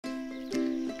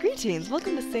teens,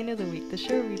 welcome to Saint of the Week, the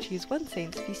show where we choose one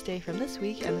saint's feast day from this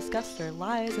week and discuss their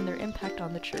lives and their impact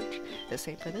on the church. The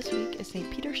saint for this week is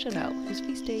Saint Peter Chanel, whose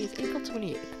feast day is April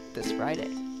 28th, this Friday.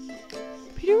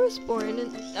 Peter was born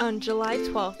on July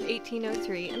 12,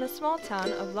 1803, in a small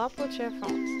town of La Poitiers,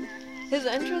 France. His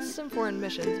interests in foreign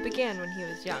missions began when he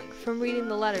was young, from reading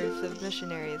the letters of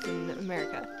missionaries in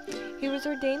America. He was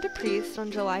ordained a priest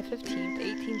on July 15,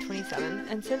 1827,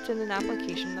 and sent in an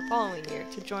application the following year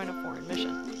to join a foreign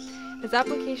mission. His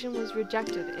application was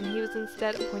rejected, and he was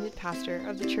instead appointed pastor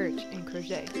of the church in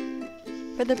Crozet.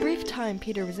 For the brief time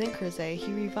Peter was in Crozet,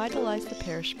 he revitalized the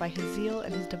parish by his zeal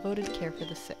and his devoted care for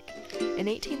the sick. In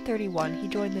 1831, he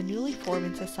joined the newly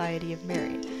formed Society of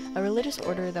Mary, a religious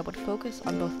order that would focus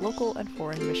on both local and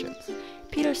foreign missions.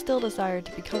 Peter still desired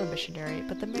to become a missionary,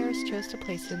 but the Marist chose to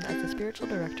place him as the spiritual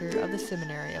director of the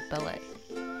seminary of Belley.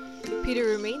 Peter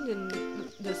remained in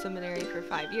the seminary for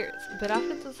 5 years, but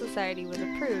after the society was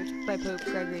approved by Pope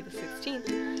Gregory XVI,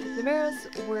 the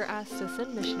Marists were asked to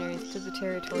send missionaries to the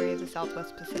territory of the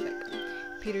Southwest Pacific.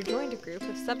 Peter joined a group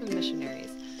of 7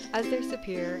 missionaries as their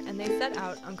superior, and they set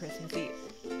out on Christmas Eve.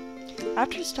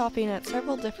 After stopping at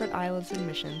several different islands and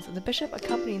missions, the bishop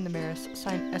accompanying the Marists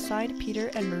assigned Peter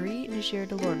and Marie Niger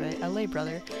de Lorme, a lay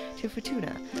brother, to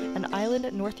Futuna, an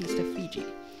island northeast of Fiji.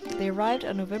 They arrived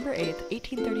on November 8,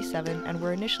 1837, and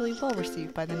were initially well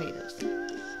received by the natives.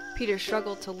 Peter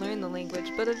struggled to learn the language,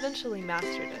 but eventually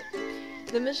mastered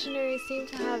it. The missionaries seemed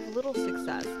to have little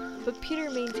success, but Peter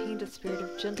maintained a spirit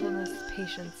of gentleness,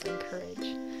 patience, and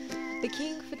courage. The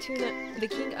king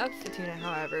of Futuna,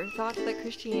 however, thought that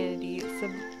Christianity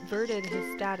subverted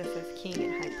his status as king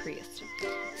and high priest.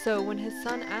 So when his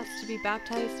son asked to be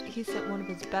baptized, he sent one of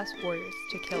his best warriors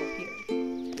to kill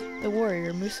Peter. The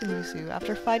warrior, Musu Musu,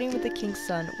 after fighting with the king's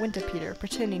son, went to Peter,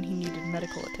 pretending he needed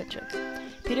medical attention.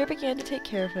 Peter began to take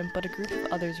care of him, but a group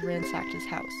of others ransacked his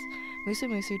house. Musu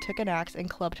Musu took an axe and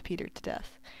clubbed Peter to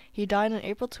death. He died on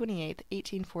April 28,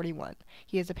 1841.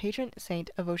 He is a patron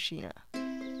saint of Oshina.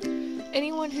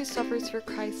 Anyone who suffers for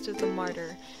Christ is a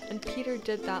martyr, and Peter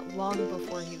did that long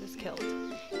before he was killed.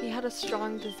 He had a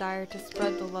strong desire to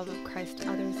spread the love of Christ to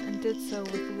others, and did so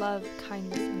with love,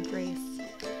 kindness, and grace.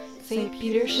 Saint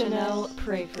Peter Chanel,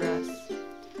 pray for us.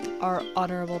 Our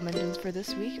honorable mentions for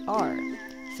this week are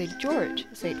Saint George,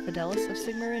 Saint Fidelis of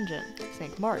Sigmaringen,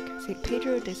 Saint Mark, Saint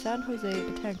Pedro de San Jose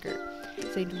Betancourt,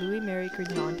 Saint Louis-Marie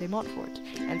Grignon de Montfort,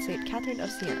 and Saint Catherine of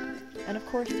Siena. And of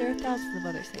course, there are thousands of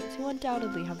other saints who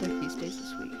undoubtedly have their feast days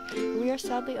this week, but we are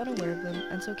sadly unaware of them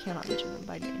and so cannot mention them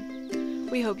by name.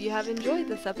 We hope you have enjoyed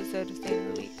this episode of Saint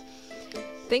of the Week.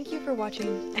 Thank you for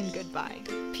watching, and goodbye.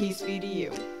 Peace be to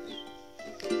you.